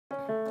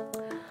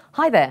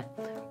Hi there,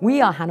 we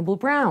are Hannibal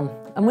Brown,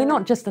 and we're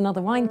not just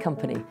another wine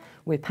company.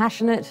 We're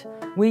passionate,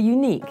 we're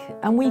unique,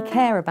 and we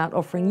care about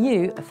offering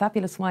you a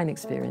fabulous wine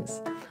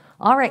experience.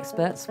 Our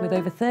experts, with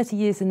over 30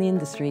 years in the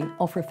industry,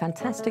 offer a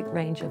fantastic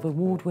range of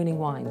award-winning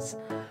wines,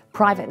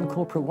 private and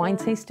corporate wine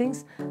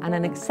tastings, and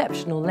an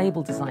exceptional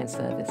label design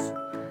service.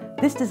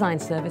 This design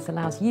service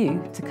allows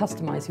you to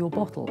customise your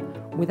bottle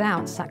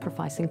without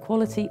sacrificing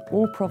quality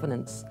or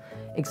provenance.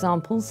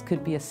 Examples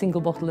could be a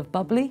single bottle of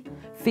bubbly,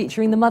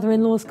 featuring the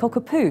mother-in-law's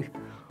cockapoo,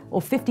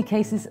 or 50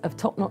 cases of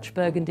top-notch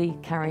Burgundy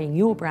carrying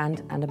your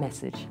brand and a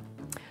message.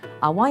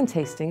 Our wine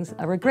tastings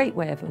are a great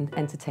way of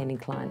entertaining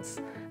clients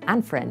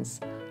and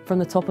friends, from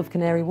the top of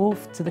Canary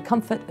Wharf to the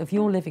comfort of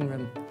your living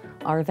room.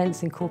 Our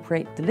events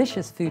incorporate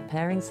delicious food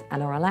pairings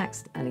and are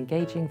relaxed and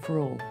engaging for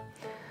all.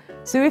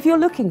 So if you're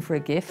looking for a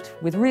gift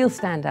with real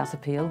standout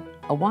appeal,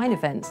 a wine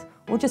event,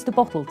 or just a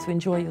bottle to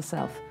enjoy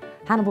yourself,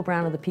 Hannibal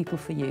Brown are the people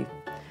for you.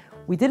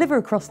 We deliver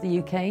across the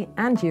UK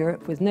and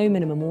Europe with no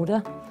minimum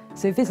order,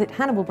 so visit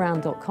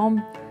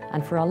hannibalbrown.com,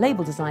 and for our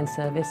label design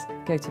service,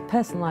 go to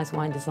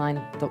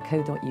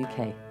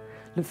personalisedwinedesign.co.uk.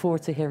 Look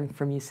forward to hearing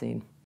from you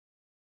soon.